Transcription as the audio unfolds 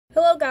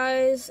Hello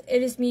guys,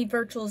 it is me,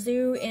 Virtual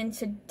Zoo, and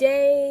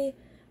today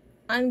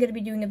I'm going to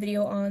be doing a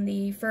video on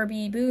the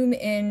Furby Boom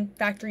in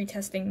factory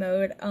testing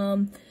mode.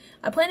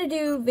 I plan to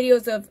do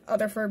videos of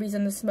other Furbies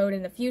in this mode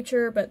in the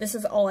future, but this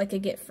is all I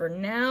could get for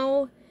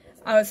now.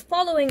 I was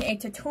following a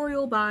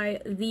tutorial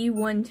by The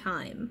One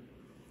Time,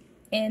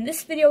 and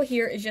this video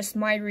here is just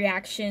my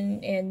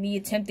reaction and me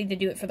attempting to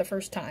do it for the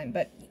first time,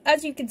 but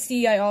as you can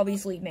see, I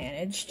obviously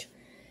managed.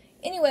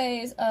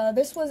 Anyways,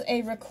 this was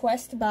a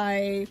request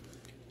by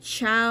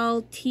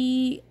Chow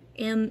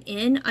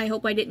TMN. I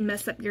hope I didn't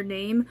mess up your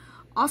name.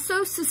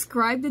 Also,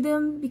 subscribe to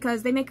them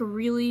because they make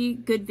really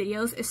good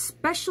videos,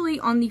 especially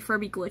on the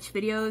Furby glitch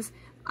videos.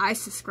 I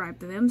subscribe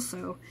to them,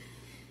 so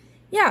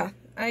yeah,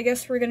 I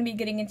guess we're going to be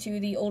getting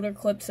into the older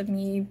clips of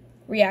me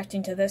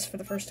reacting to this for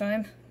the first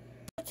time.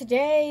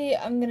 Today,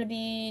 I'm going to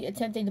be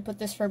attempting to put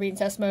this Furby in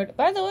test mode.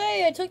 By the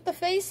way, I took the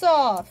face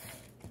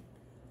off.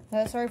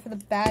 Sorry for the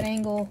bad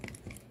angle.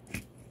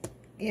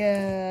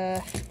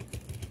 Yeah,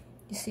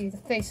 you see the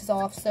face is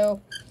off,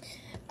 so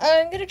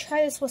I'm going to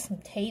try this with some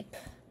tape.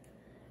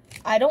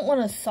 I don't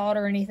want to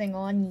solder anything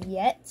on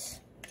yet,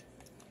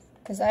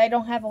 because I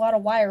don't have a lot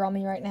of wire on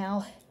me right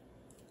now.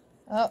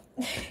 Oh,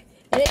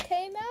 and it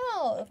came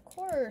out, of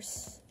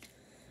course.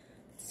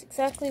 It's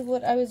exactly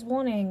what I was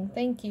wanting,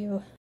 thank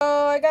you.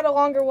 Oh, I got a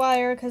longer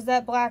wire, because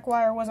that black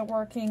wire wasn't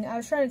working. I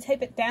was trying to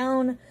tape it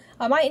down.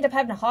 I might end up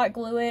having to hot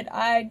glue it.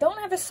 I don't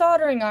have a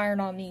soldering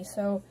iron on me,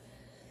 so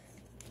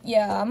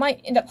yeah, I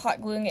might end up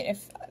hot gluing it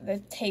if the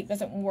tape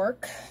doesn't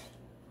work.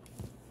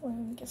 Let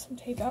me get some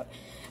tape out.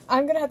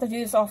 I'm gonna have to do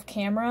this off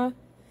camera.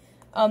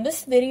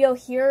 This video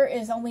here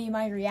is only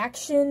my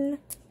reaction.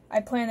 I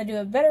plan to do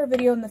a better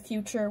video in the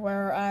future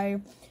where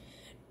I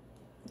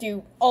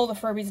do all the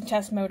Furbies in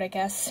test mode, I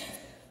guess.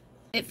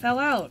 It fell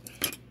out.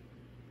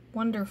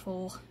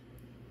 Wonderful.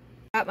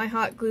 Got my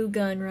hot glue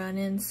gun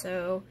running,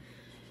 so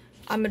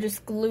I'm gonna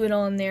just glue it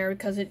on there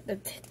because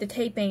the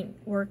tape ain't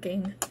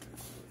working.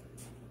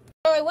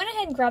 So I went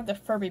ahead and grabbed the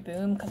Furby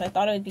Boom because I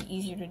thought it would be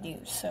easier to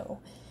do,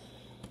 so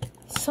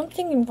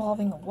something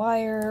involving a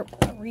wire,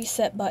 a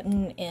reset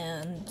button,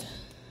 and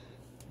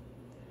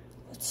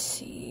let's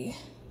see.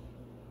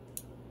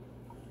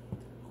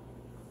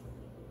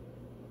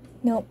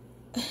 Nope,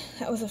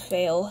 that was a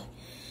fail.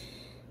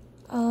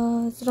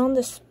 Is it on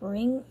the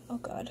spring? Oh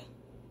god.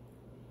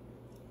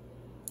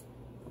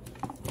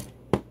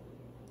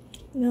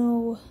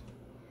 No.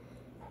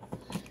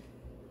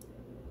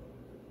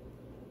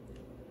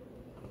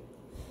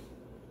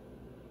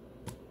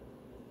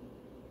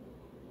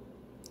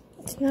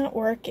 It's not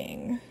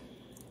working.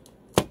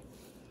 I'm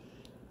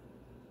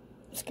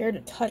scared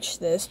to touch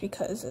this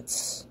because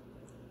it's...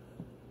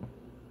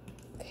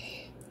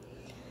 Okay.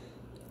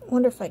 I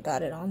wonder if I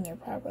got it on there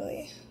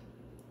properly.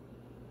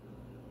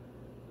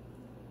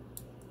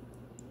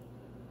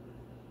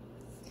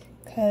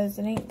 Because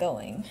it ain't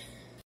going.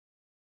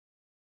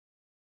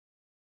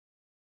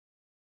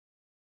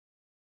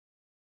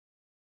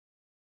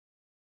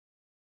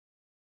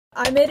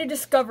 I made a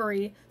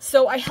discovery,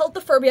 so I held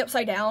the Furby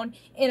upside down,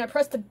 and I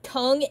pressed the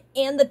tongue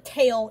and the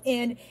tail,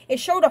 and it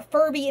showed a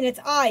Furby in its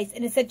eyes,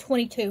 and it said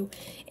 22.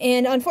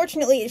 And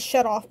unfortunately, it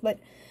shut off, but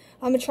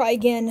I'm gonna try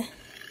again.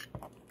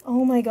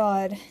 Oh my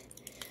god.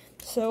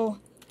 So,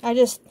 I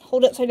just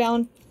hold it upside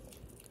down,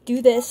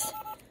 do this.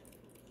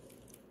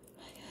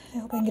 I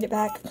hope I can get it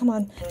back. Come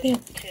on. Damn.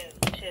 2,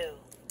 2.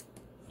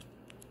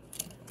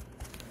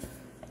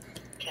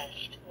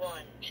 Test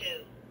 1, 2.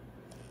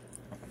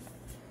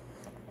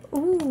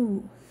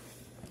 Ooh.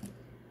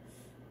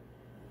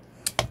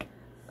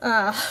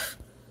 Oh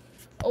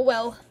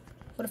well.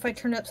 What if I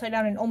turn it upside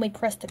down and only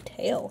press the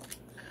tail?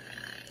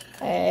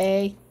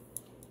 Hey.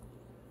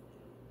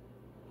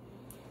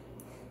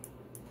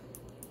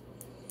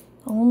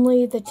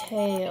 Only the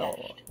tail.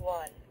 Test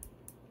 1.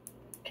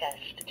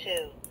 Test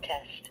 2.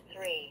 Test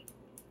 3.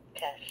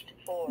 Test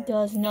 4.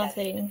 Does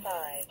nothing. Test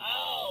 5.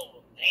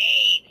 Oh,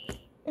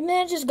 baby. And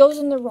then it just goes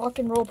in the rock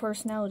and roll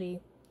personality.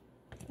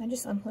 I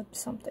just unhooked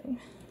something.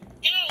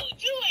 Don't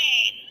do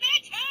it!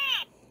 Let's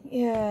up!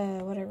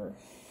 Yeah, whatever.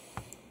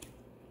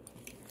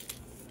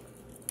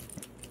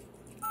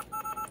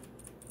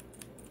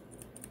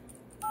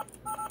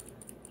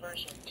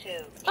 Version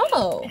 2.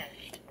 Oh!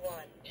 Test 1,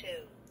 2.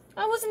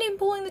 I wasn't even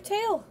pulling the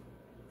tail.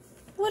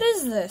 What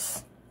is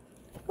this?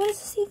 What is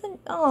this even?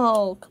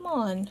 Oh, come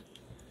on.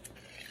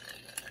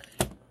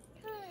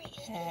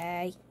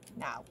 Hey,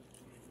 no.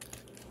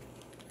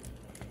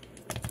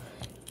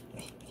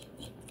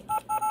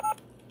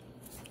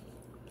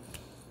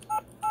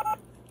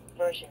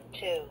 Version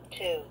 2,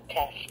 2.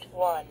 Test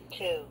 1,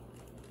 2.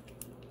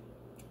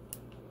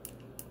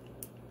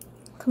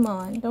 Come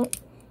on, don't.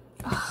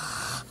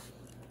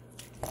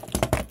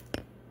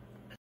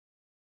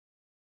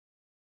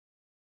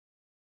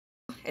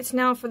 It's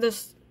now for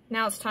this.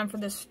 Now it's time for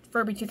this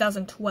Furby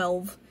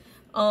 2012.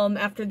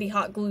 After the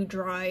hot glue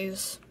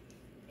dries,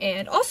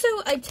 and also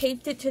I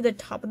taped it to the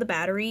top of the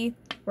battery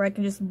where I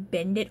can just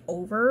bend it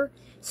over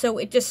so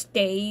it just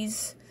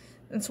stays.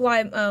 That's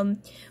why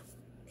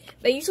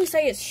They usually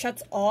say it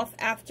shuts off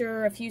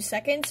after a few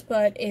seconds,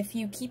 but if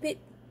you keep it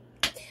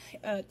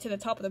to the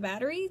top of the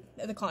battery,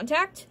 the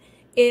contact,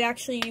 it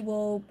actually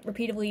will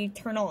repeatedly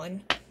turn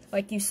on,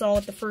 like you saw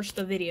at the first of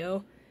the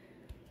video.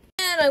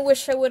 And I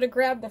wish I would have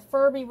grabbed the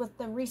Furby with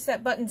the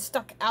reset button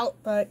stuck out,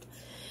 but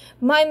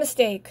my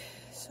mistake.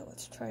 So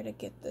let's try to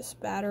get this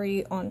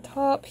battery on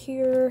top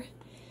here.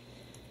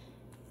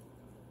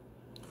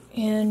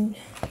 And,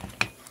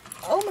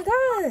 oh my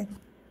god!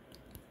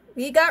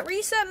 We got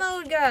reset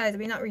mode, guys! I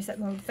mean, not reset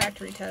mode,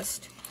 factory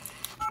test.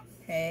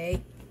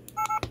 Hey.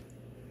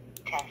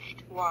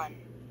 Test 1.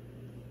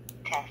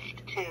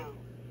 Test 2.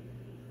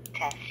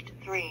 Test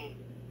 3.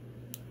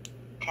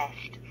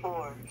 Test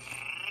 4.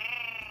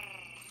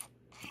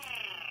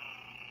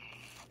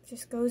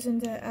 Just goes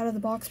into out of the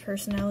box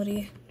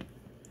personality.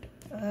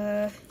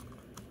 Man.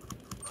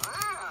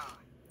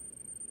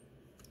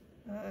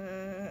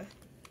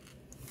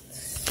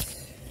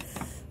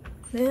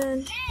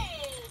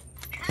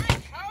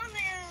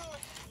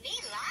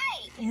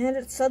 And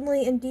it's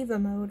suddenly in diva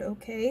mode,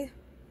 okay.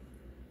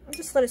 I'll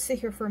just let it sit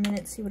here for a minute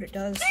and see what it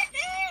does.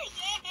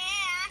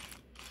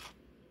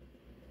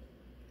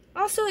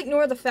 Also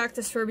ignore the fact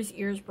this Furby's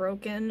ear's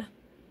broken.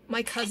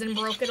 My cousin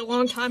broke it a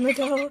long time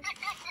ago.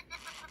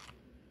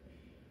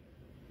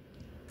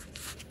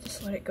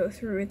 Just let it go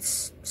through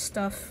its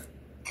stuff,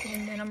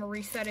 and then I'm gonna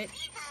reset it.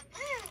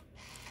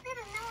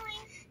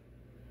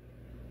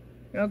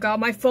 Oh god,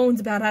 my phone's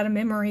about out of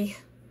memory.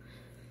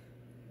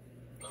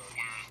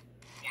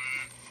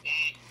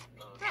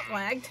 That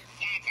lagged.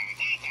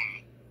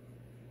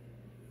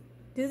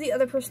 Do the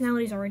other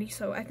personalities already,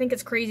 so I think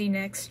it's Crazy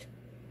next.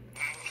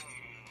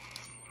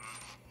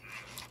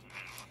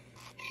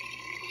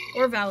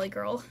 Or Valley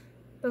Girl.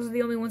 Those are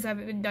the only ones that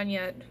haven't been done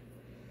yet.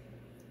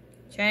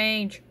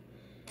 Change.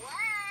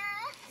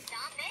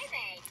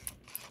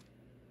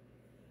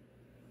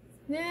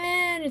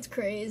 Man, it's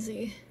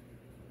crazy.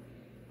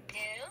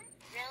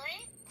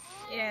 Really?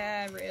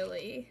 Yeah,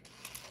 really.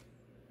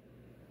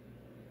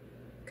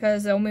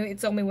 Because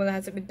it's the only one that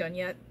hasn't been done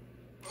yet.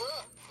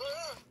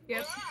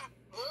 Yep.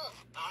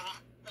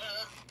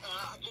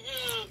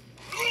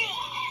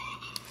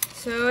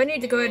 So I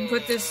need to go ahead and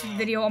put this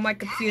video on my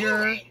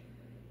computer.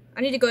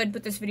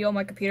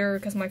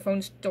 Because my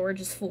phone's storage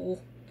is full.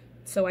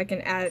 So I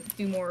can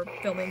do more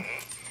filming.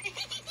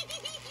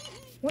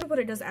 Wonder what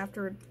it does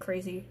after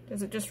Crazy.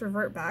 Does it just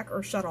revert back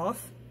or shut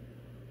off?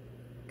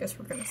 Guess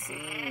we're gonna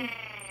see.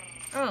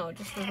 Oh, it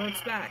just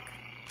reverts back.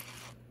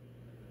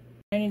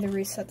 I need to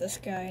reset this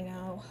guy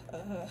now.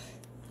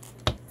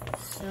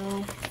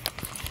 So,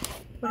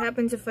 what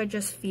happens if I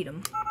just feed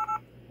him?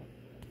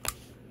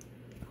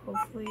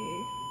 Hopefully.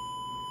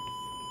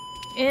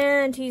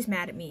 And he's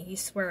mad at me.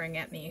 He's swearing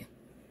at me.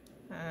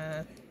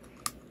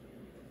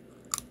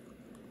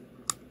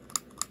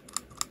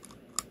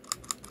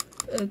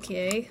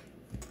 Okay.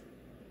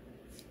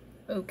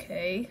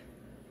 Okay.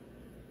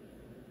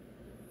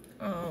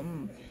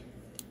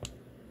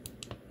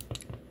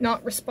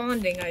 Not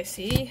responding, I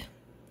see.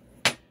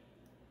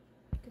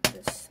 Get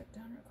this set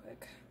down real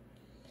quick.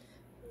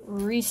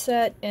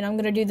 Reset, and I'm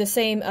gonna do the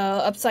same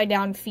upside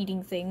down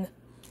feeding thing.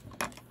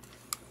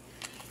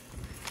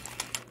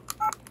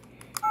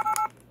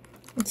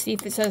 Let's see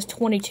if it says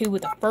 22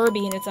 with a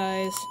Furby in its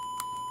eyes.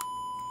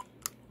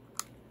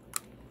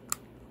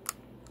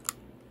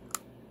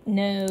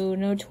 No,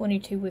 no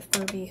 22 with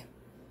Furby.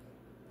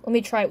 Let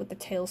me try it with the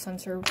tail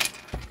sensor.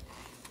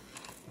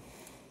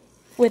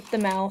 With the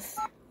mouth.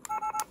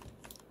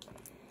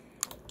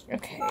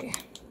 Okay.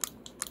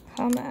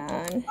 Come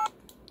on.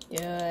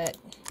 Do it.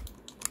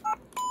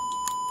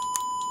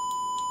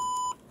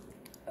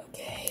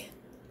 Okay.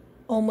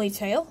 Only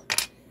tail?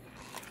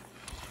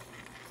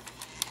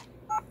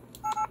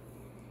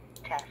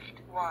 Test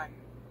 1.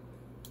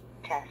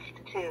 Test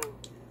 2.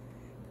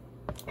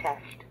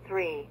 Test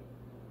 3.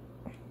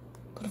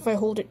 What if I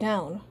hold it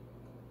down?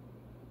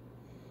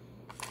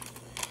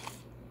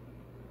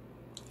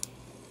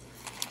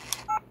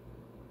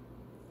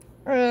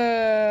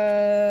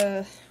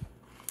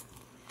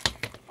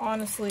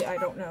 Honestly, I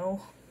don't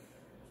know.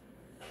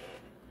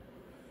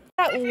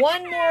 Got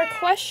one more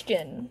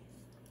question.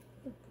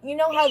 You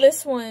know how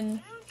this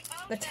one,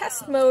 the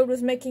test mode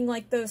was making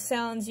like those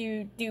sounds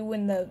you do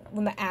when the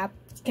app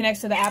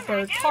connects to the app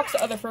or talks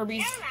to other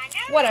Furbies,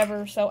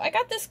 whatever. So I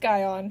got this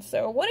guy on.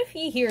 So what if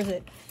he hears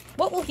it?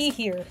 What will he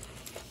hear?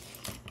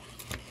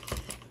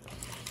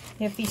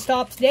 If he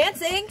stops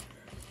dancing.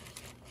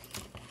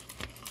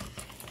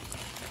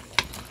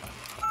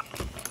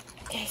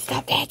 Okay,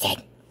 stop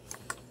dancing.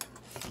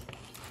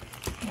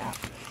 Yeah.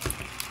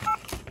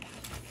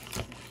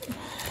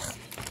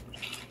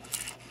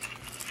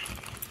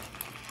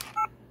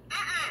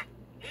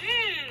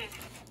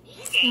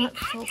 Not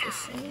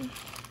focusing.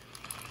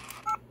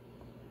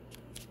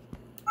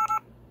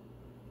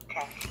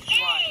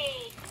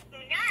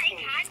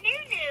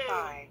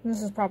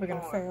 This is probably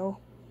gonna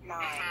fail. 9,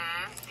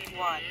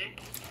 1,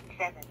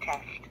 7,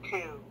 test 2.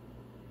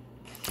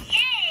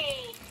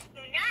 Yay!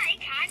 Tonight,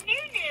 hot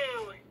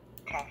new.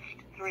 Test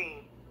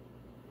 3.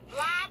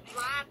 Blah,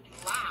 blah,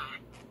 blah.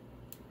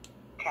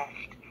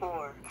 Test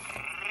 4.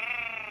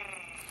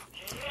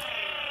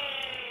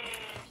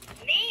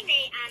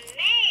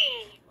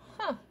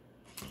 Huh.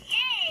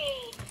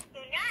 Yay!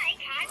 Unai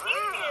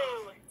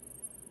Kanunu!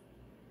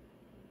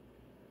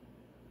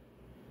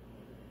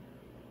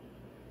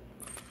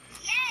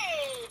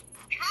 Yay!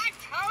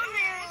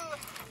 Katonu!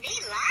 Me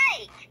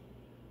like!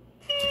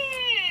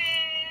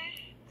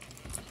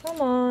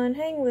 Come on,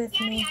 hang with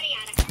Yada me. yada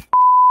yada.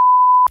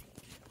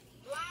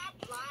 Blah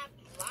blah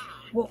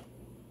blah. Whoa.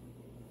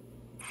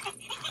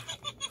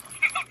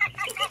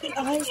 The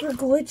eyes were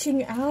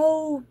glitching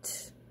out.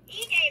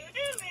 EJ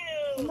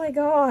Lulu! Oh my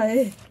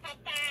god.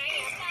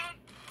 Papaya bum,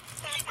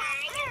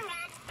 papaya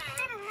bum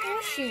bum. I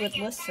wish she would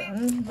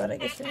listen, but I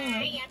guess you're not.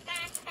 Papaya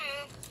bum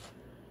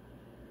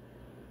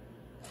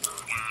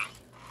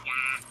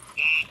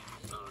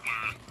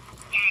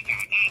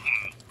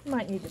bum.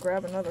 Might need to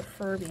grab another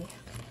Furby.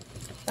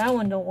 That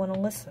one don't want to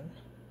listen.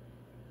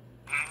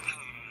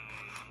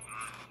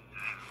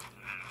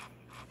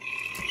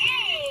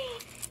 Yay!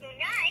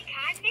 Unai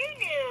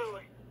Kanunu!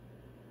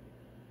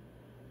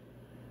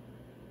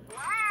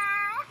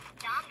 Blah!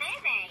 Da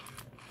baby!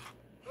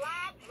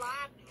 Blah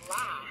blah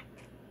blah.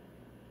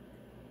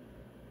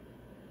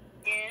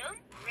 Doom?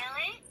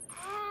 Really?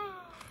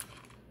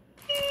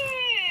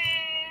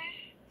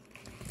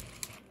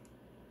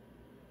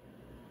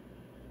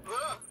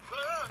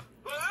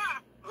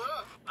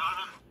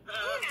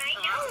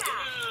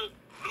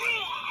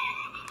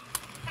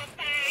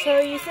 So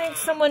you think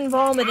someone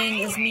vomiting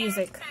is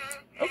music?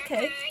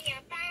 Okay.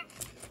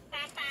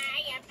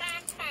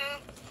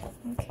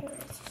 Okay.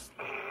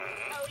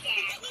 Oh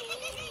yeah, me.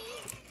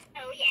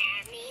 Oh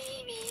yeah, me.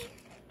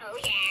 Oh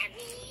yeah,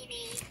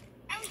 me.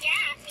 Oh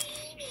yeah,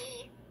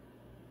 me.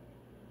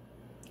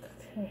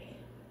 Okay.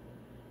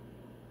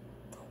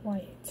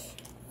 Quiet.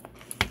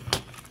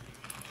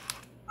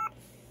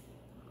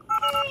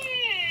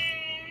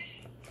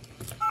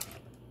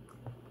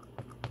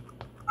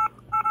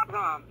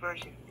 ROM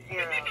version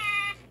 0.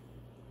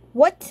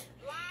 What?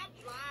 Blah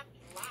blah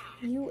blah.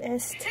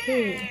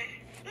 US2.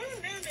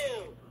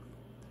 Lulu.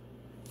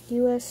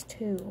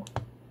 US2.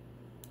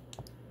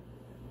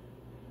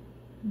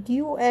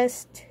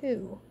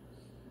 US2.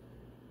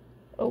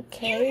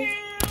 Okay.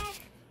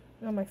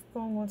 Oh, my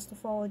phone wants to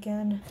fall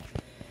again.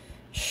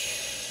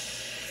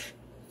 Shh.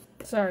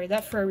 Sorry,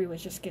 that Furby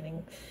was just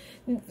getting...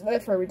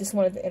 That Furby just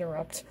wanted to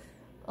interrupt.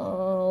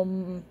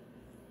 Okay.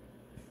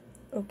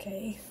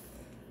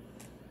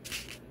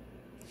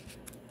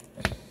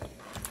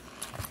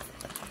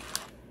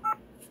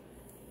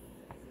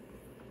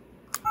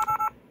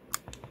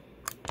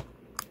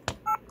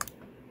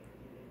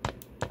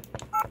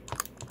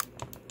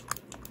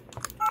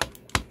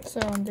 So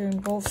I'm doing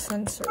both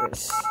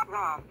sensors.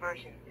 ROM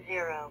version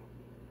 0.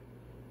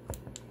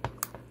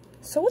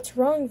 So what's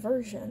wrong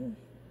version?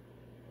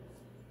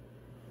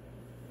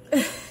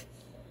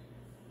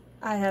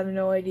 I have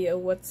no idea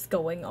what's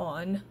going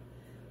on.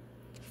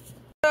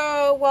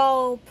 So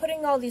while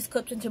putting all these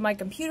clips into my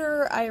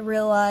computer, I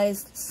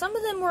realized some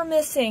of them were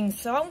missing,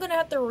 so I'm gonna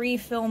have to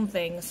refilm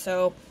things.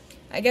 So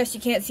I guess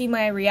you can't see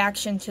my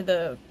reaction to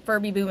the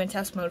Furby Boom in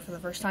test mode for the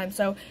first time.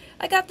 So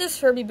I got this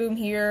Furby Boom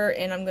here,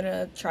 and I'm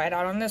gonna try it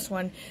out on this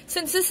one.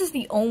 Since this is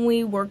the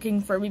only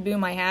working Furby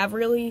Boom I have,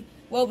 really,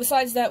 well,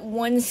 besides that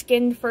one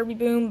skinned Furby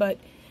Boom, but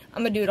I'm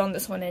gonna do it on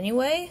this one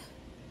anyway,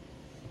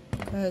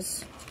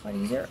 because it's quite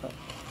easier. Oh.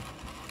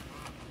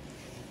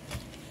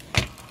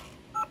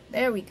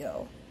 There we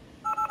go.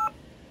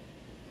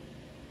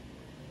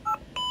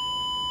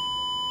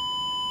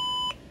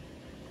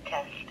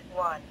 Test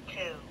 1, 2.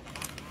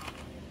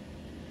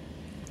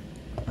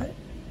 What?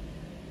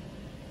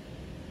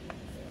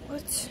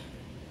 What?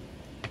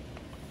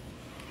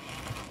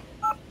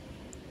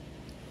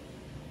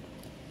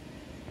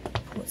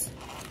 What's...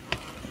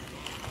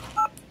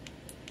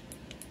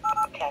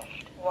 Test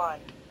 1.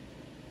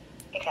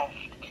 Test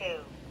 2.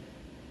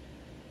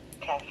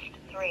 Test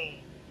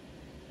 3.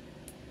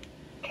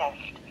 Test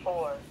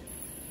 4.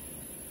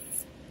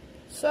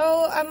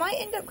 So, I might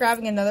end up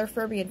grabbing another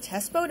Furby in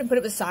test mode and put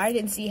it beside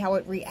and see how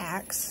it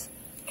reacts.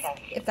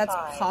 Test If that's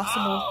 5.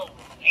 possible. Oh,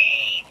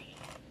 baby.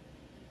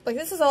 Like,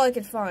 this is all I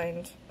could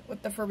find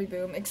with the Furby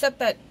Boom, except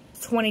that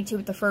 22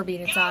 with the Furby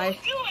in its eye. Do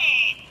it.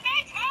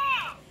 Let's go.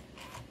 I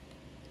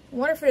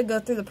wonder if it'll go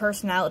through the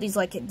personalities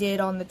like it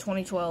did on the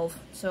 2012.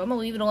 So, I'm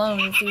gonna leave it alone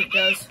and see what it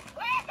does.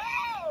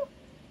 Woohoo!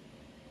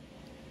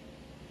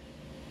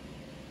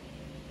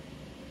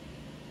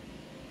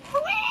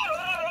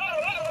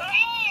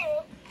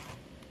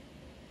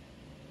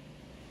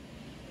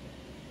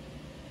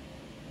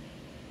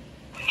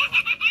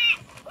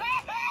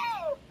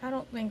 I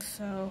don't think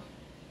so.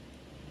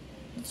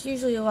 It's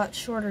usually a lot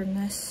shorter than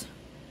this.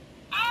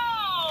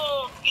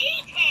 Oh,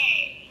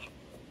 easy.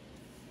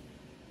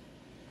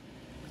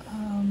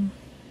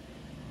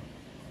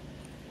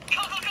 Go,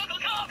 go, go, go,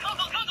 go, go,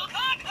 go, go, go,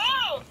 go,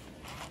 go.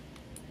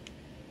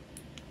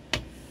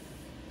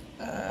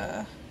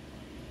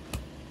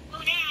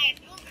 Unai,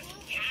 buku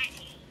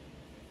kaki.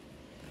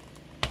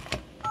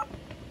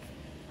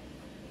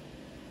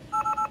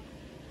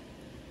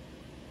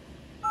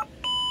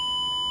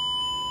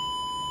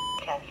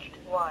 Test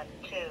 1,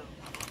 2.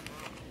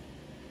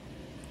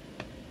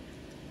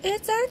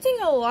 It's acting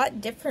a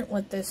lot different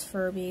with this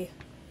Furby.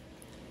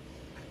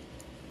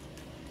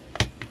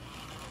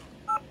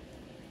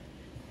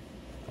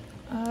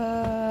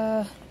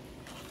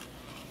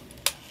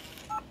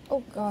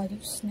 Oh god, you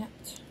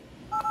snapped.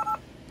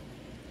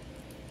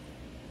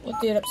 We'll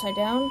do it upside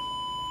down.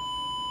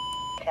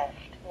 Test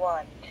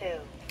 1, 2.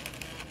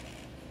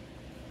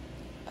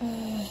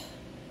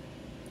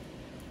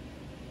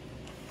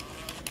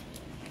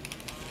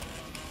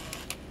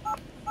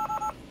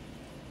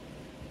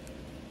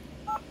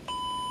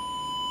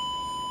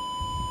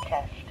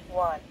 Test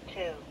 1,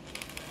 2.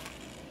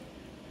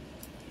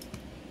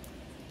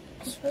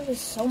 This Furby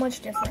is so much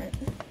different.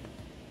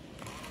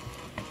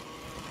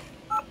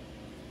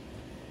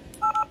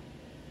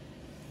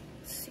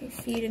 Let's see,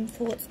 feed and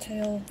pull its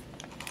tail.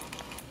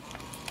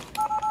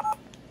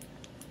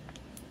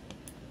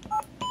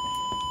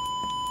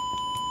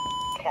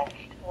 Test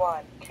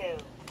 1, 2.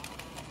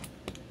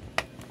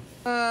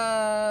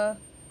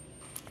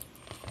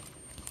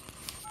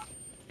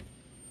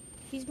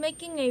 He's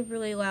making a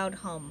really loud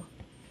hum.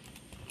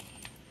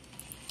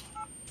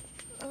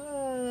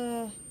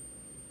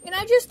 And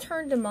I just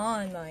turned him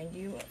on, mind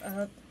you.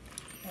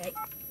 Okay.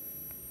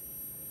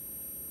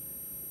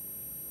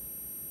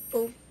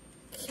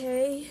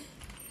 Okay.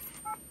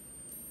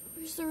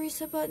 Where's the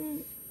reset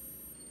button?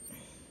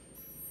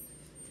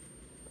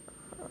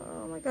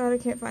 Oh my god, I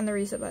can't find the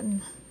reset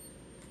button.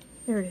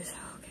 There it is.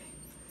 Okay.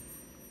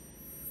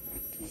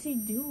 What is he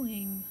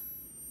doing?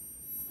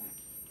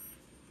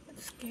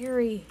 That's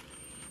scary.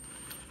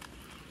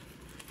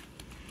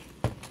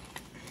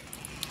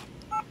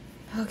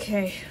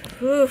 Okay.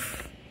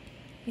 Oof.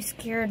 He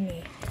scared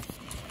me.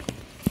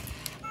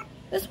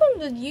 This one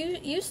would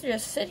used to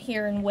just sit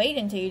here and wait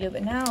until you do it,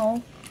 but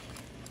now...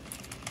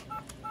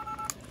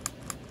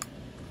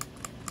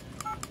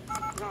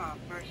 ROM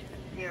version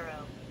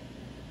 0.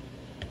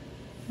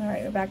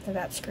 Alright, we're back to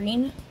that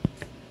screen.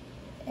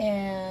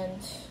 And...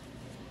 let's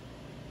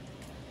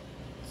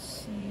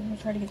see, I'm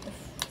gonna try to get the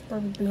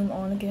Furby Boom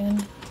on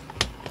again.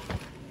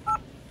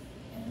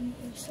 And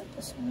reset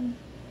this one.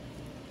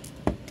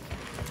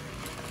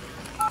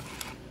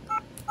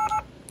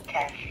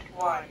 Test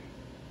 1,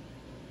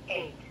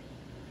 8,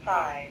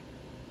 5,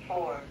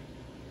 4,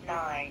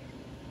 9,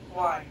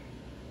 1,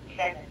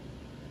 7,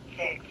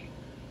 6,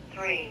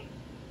 3,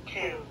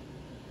 2,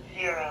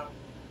 0.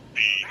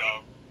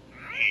 Bigo,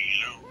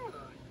 Ilu,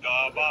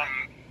 Daba,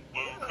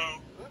 Buku,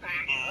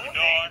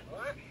 Budon,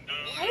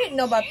 I didn't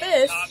know about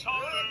this.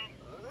 Tatomu,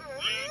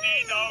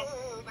 Ludido,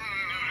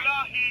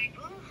 Lulahi,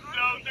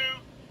 Lodu,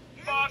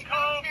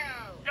 Bako,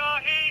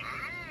 Gahi,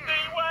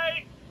 Diwei,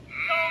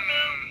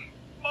 Nonu,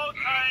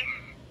 Motai,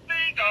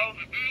 Dido,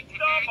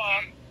 Daba,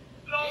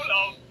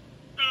 Lolo,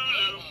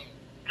 Dulu,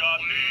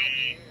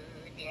 Gati,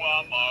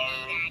 Wamo,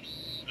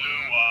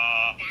 Lua,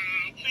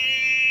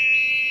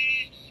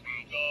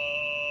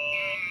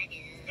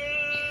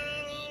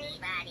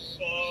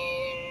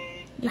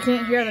 You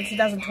can't hear the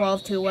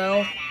 2012 too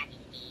well.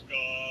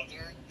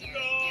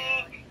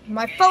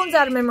 My phone's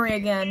out of memory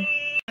again.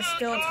 We're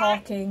still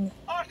talking.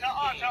 Otter,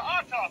 otter,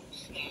 otter.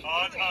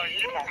 Otter,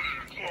 you.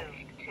 Test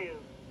 2, 2.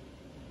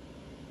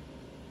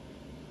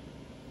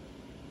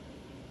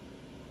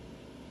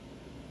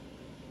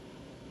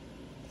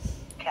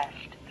 Test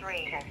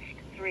 3. Test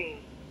 3.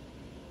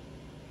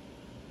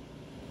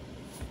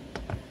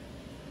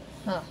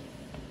 Huh.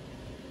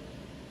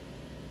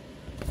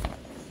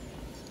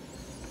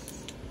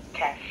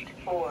 Test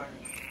 4.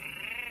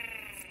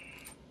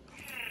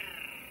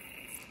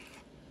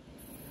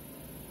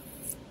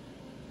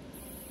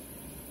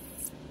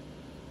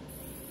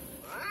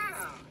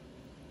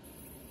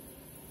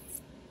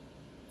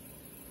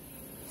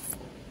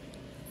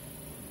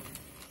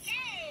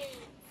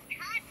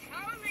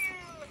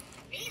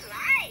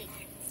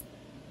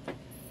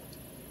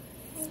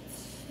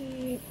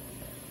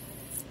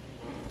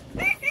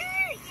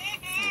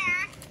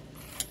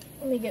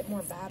 Let me get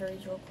more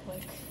batteries real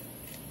quick.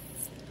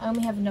 I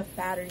only have enough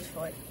batteries for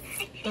like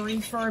 3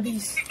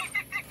 Furbies.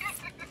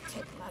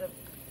 Take them out of...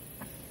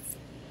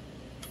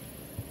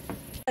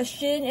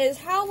 Question is,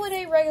 how would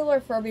a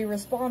regular Furby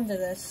respond to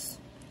this?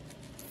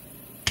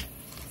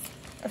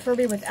 A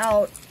Furby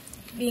without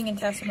being in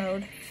test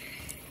mode.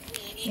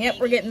 Yep,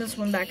 we're getting this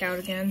one back out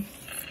again.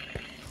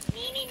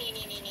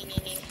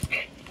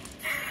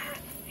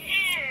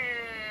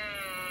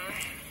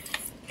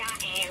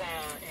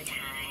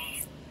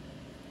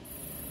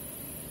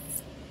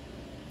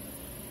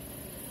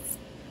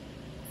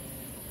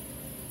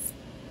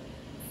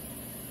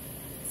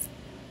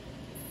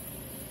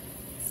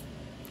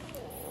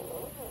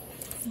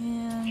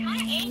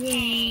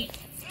 And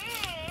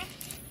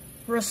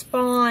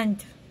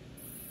respond.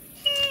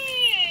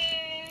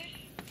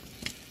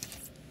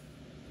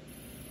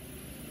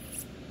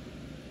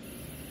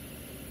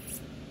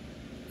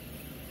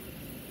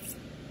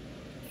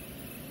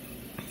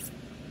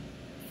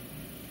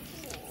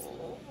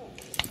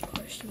 Of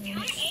course you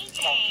will.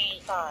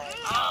 Test 5.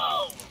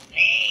 Oh,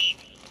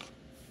 baby.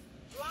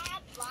 Blah,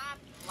 blah,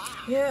 blah.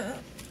 Yeah.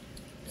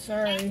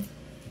 Sorry.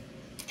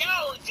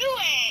 Go do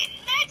it!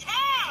 Let's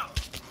help!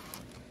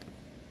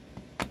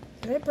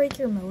 Did I break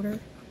your motor?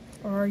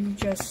 Or are you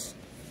just...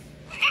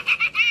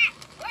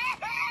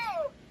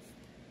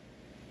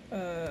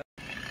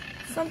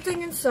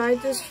 Something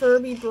inside this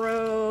Furby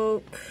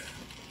broke.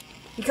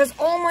 Because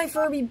all my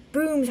Furby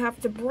Booms have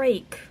to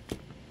break.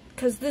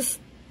 Because this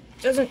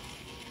doesn't...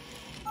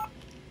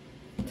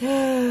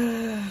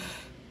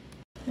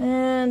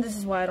 And this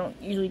is why I don't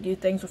usually do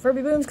things with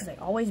Furby Booms, because they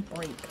always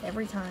break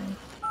every time.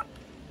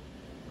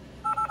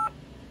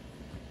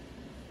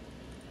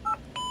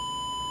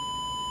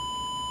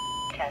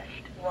 Test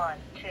 1,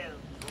 2.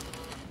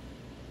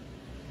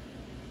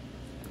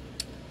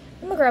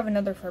 I'm gonna grab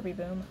another Furby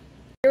Boom.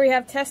 Here we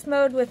have test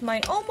mode with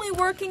my only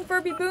working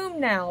Furby Boom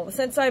now,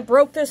 since I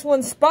broke this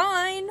one's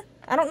spine.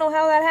 I don't know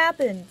how that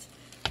happened.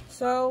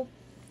 So,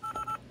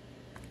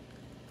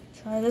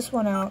 try this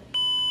one out.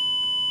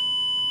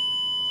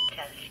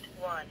 Test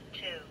 1,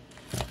 2.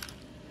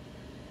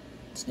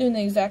 It's doing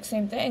the exact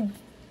same thing.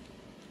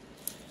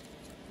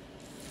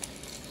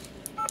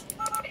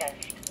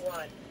 Test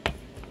 1.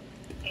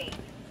 8,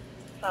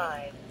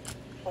 5,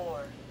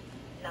 4,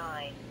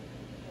 9,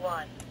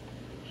 1,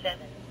 7,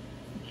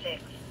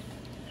 6,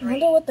 I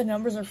wonder what the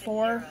numbers are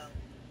for.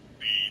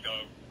 0.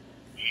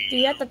 Do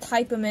you have to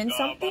type them in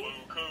something?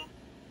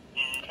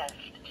 Test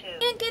 2. I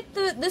can't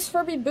get this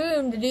Furby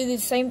Boom to do the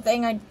same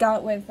thing I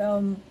got with,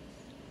 what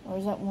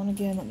was that one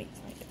again? Let me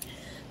find it.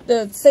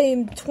 The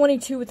same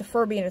 22 with the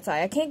Furby in its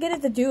eye. I can't get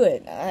it to do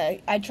it.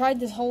 I tried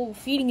this whole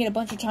feeding it a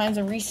bunch of times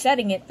and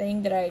resetting it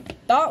thing that I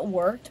thought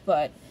worked,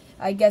 but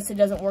I guess it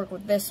doesn't work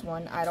with this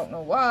one. I don't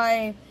know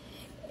why.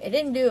 It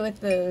didn't do it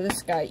with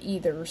this guy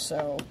either,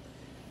 so...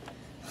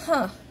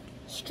 Huh.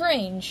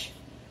 Strange.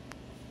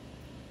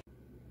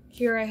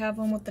 Here I have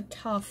one with the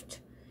tuft.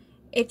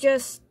 It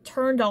just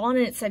turned on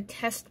and it said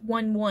test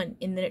 1-1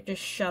 and then it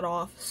just shut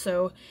off.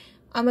 So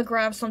I'm gonna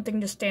grab something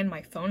to stand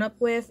my phone up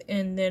with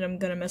and then I'm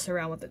gonna mess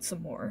around with it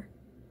some more.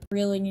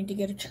 Really need to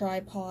get a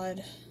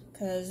tripod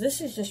because this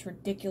is just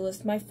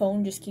ridiculous. My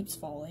phone just keeps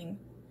falling.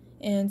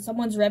 And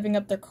someone's revving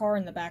up their car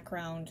in the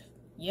background.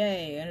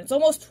 Yay. And it's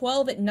almost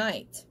 12 at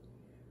night.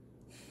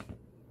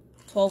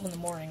 12 in the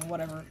morning,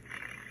 whatever.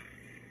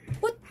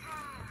 What?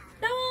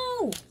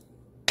 No!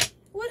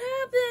 What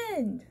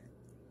happened?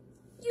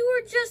 You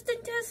were just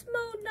in test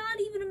mode not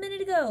even a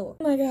minute ago.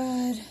 Oh my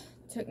god.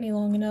 Took me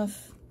long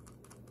enough.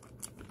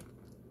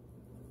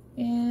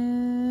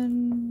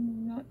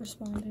 And not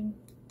responding.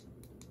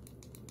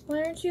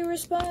 Why aren't you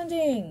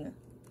responding?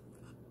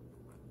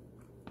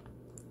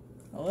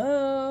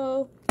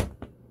 Hello? Are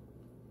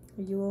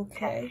you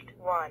okay? Test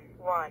 1,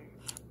 1.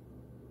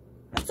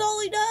 That's all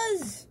he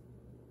does!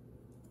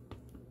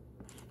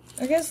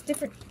 I guess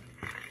different...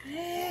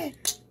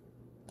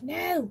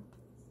 No!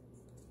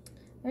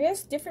 I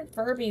guess different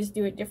Furbies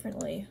do it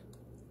differently.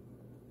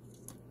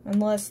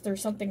 Unless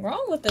there's something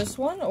wrong with this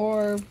one,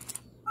 or...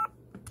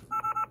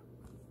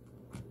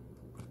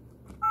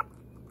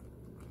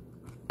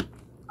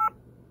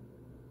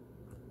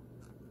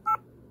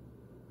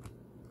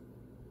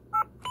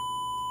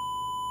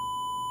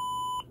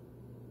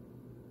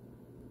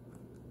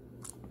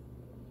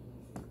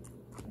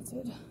 That's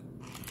it.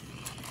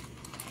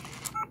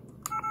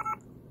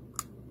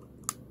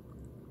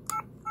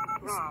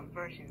 ROM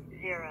version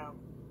 0.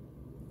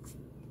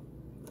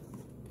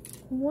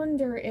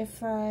 Wonder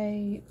if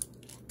I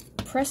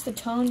press the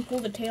tongue, pull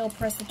the tail,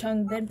 press the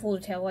tongue, then pull the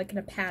tail, like in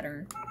a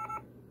pattern.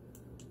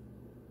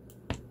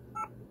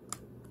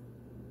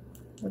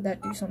 Would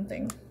that do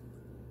something?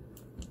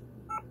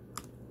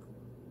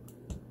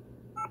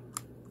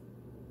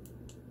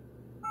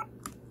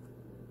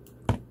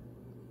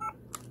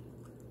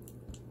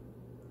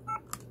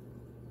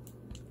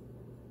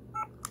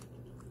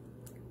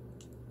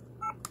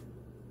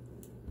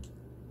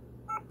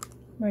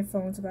 My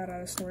phone's about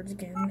out of storage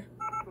again.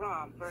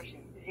 ROM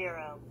version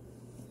 0.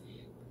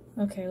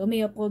 Okay, let me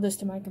upload this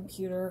to my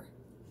computer.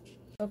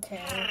 Okay,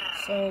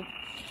 so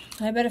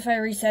I bet if I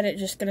reset it,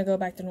 it's just gonna go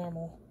back to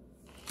normal.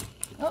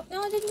 Oh,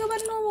 no, it didn't go back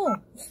to normal.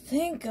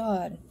 Thank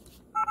God.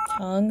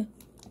 Tongue,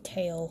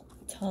 tail,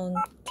 tongue,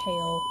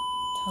 tail,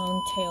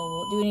 tongue, tail.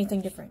 Will it do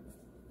anything different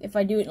if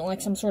I do it in like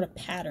some sort of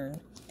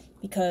pattern?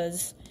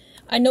 Because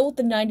I know with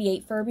the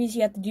 98 Furbies,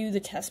 you have to do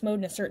the test mode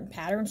in a certain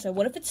pattern. So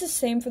what if it's the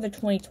same for the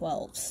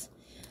 2012s?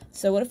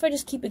 So what if I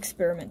just keep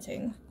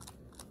experimenting?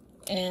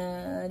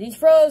 And he's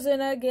frozen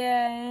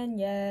again.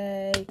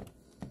 Yay.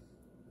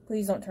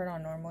 Please don't turn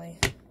on normally.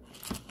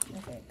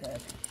 Okay,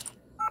 good.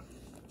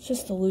 It's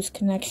just a loose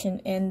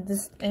connection, and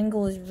this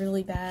angle is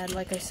really bad.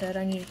 Like I said,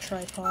 I need a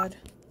tripod.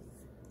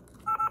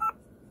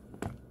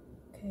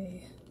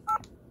 Okay.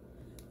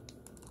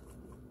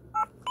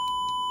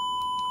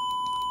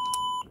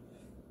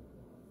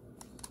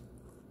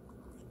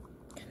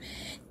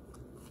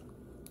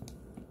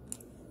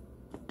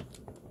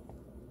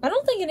 I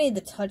don't think any of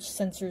the touch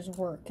sensors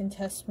work in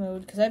test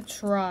mode, because I've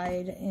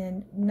tried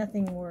and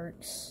nothing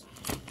works.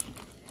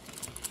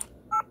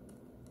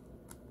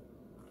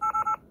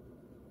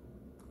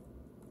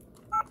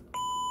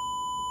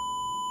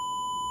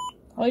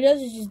 All he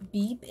does is just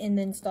beep and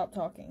then stop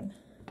talking.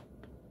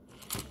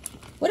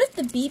 What if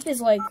the beep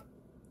is like...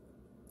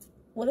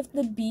 What if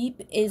the beep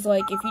is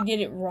like, if you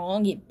did it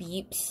wrong, it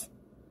beeps?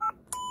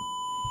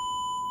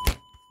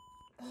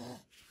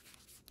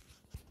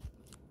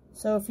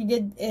 So if you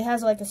did, it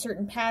has like a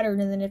certain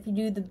pattern, and then if you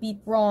do the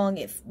beep wrong,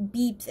 it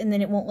beeps, and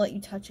then it won't let you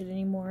touch it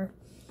anymore.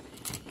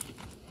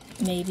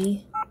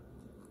 Maybe.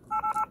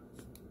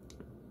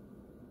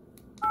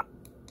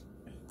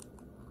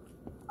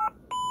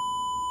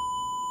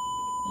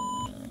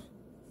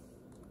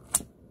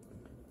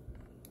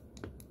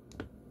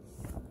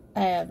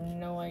 I have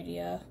no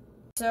idea.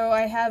 So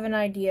I have an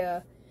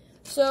idea.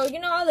 So you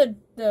know how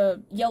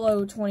the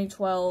yellow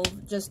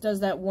 2012 just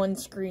does that one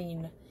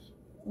screen?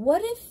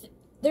 What if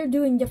they're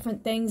doing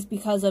different things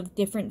because of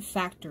different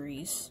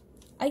factories?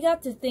 I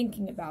got to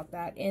thinking about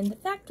that, and the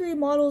factory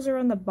models are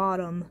on the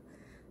bottom.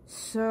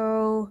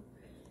 So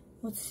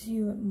let's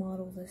see what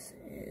model this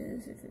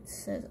is. If it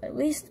says, at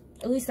least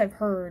I've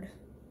heard.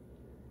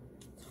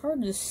 It's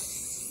hard to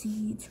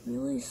see. It's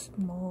really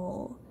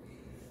small,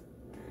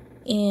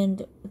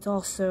 and it's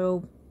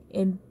also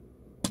in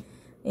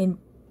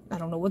I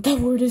don't know what that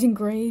word is,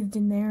 engraved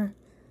in there.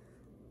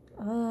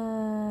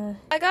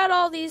 I got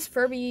all these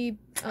Furby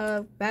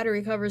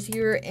battery covers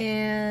here,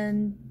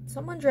 and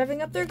someone's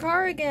revving up their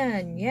car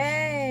again.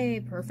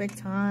 Yay! Perfect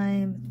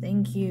time.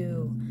 Thank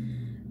you.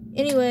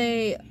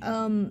 Anyway,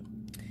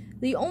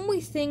 the only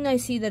thing I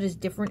see that is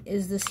different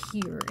is this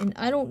here, and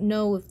I don't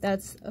know if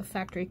that's a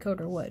factory code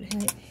or what.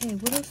 Hey,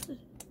 what is it?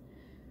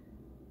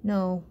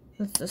 No,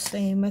 that's the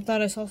same. I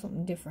thought I saw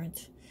something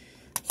different.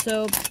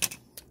 So,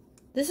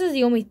 this is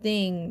the only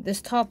thing,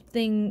 this top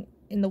thing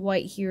in the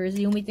white here is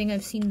the only thing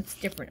I've seen that's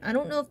different. I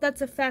don't know if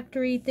that's a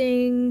factory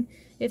thing,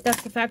 if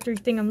that's the factory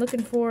thing I'm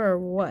looking for, or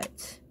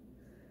what.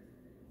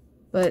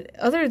 But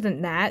other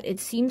than that, it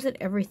seems that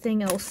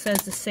everything else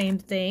says the same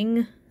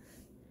thing.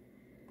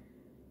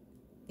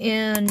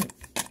 And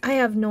I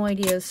have no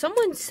idea.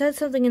 Someone said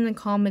something in the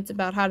comments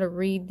about how to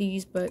read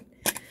these, but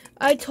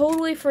I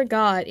totally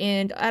forgot.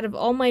 And out of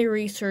all my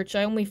research,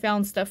 I only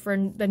found stuff for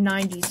the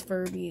 90s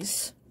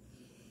Furbies.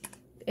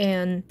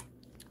 And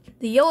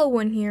the yellow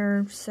one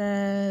here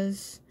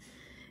says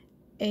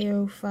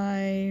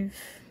A05,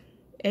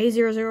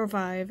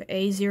 A005,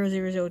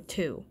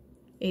 A0002,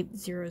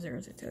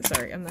 8002.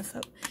 Sorry, I messed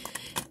up.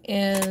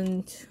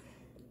 And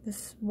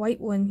this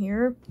white one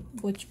here,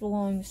 which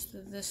belongs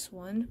to this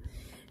one,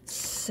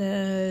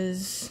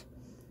 says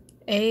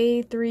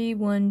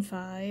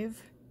A315,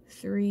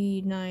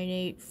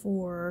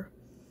 3984.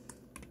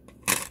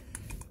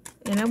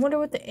 And I wonder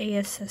what the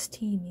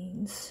ASST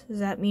means. Does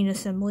that mean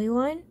assembly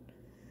line?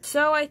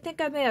 So I think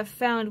I may have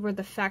found where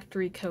the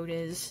factory code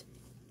is.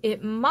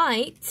 It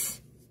might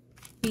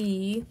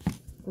be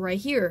right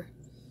here,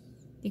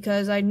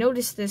 because I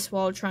noticed this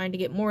while trying to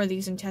get more of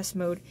these in test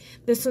mode.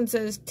 This one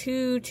says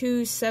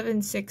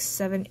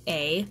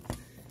 22767A,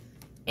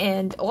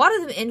 and a lot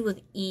of them end with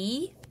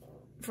E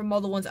from all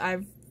the ones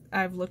I've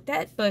looked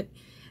at, but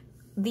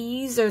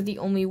these are the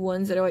only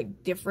ones that are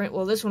like different.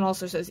 Well, this one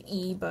also says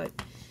E, but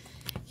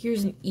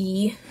here's an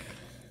E.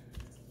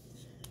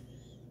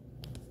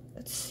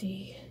 Let's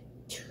see.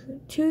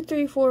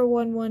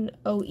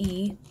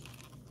 234110E.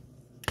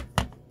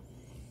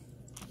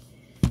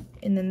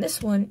 And then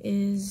this one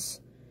is,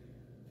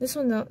 that's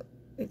an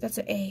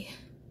A.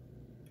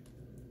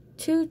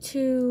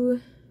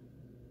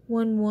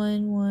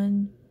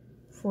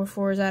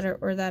 2211144. Is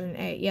that an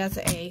A? Yeah, it's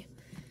an A.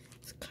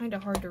 It's kind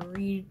of hard to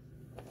read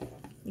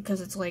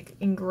because it's like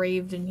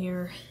engraved in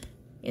here.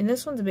 And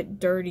this one's a bit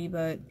dirty,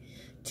 but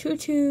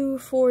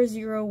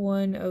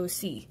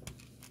 22410C.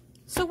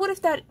 So what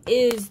if that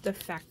is the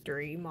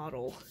factory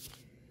model?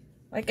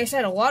 Like I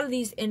said, a lot of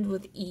these end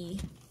with E.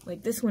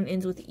 Like this one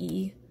ends with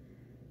E.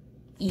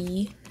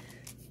 E.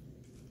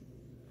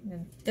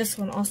 And this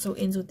one also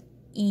ends with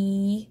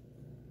E.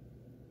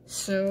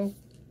 So,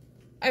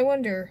 I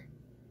wonder.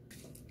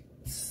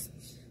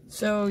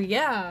 So,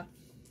 yeah.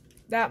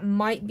 That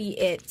might be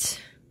it.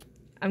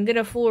 I'm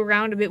gonna fool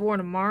around a bit more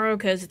tomorrow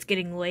because it's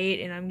getting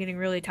late and I'm getting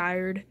really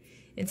tired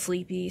and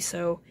sleepy.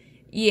 So,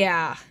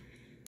 yeah.